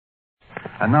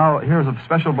And now, here's a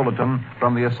special bulletin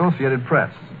from the Associated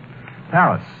Press.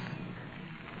 Paris.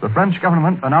 The French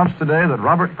government announced today that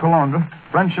Robert Colondre,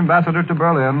 French ambassador to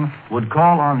Berlin, would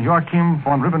call on Joachim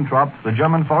von Ribbentrop, the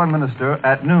German foreign minister,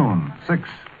 at noon, 6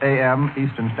 a.m.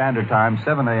 Eastern Standard Time,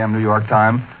 7 a.m. New York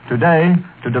time, today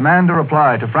to demand a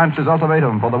reply to France's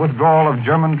ultimatum for the withdrawal of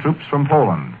German troops from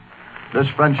Poland. This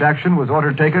French action was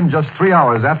order taken just 3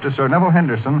 hours after Sir Neville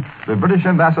Henderson, the British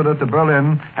ambassador to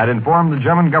Berlin, had informed the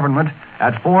German government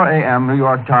at 4 a.m. New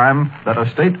York time that a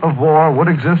state of war would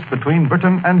exist between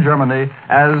Britain and Germany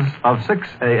as of 6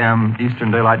 a.m.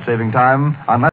 Eastern Daylight Saving Time, unless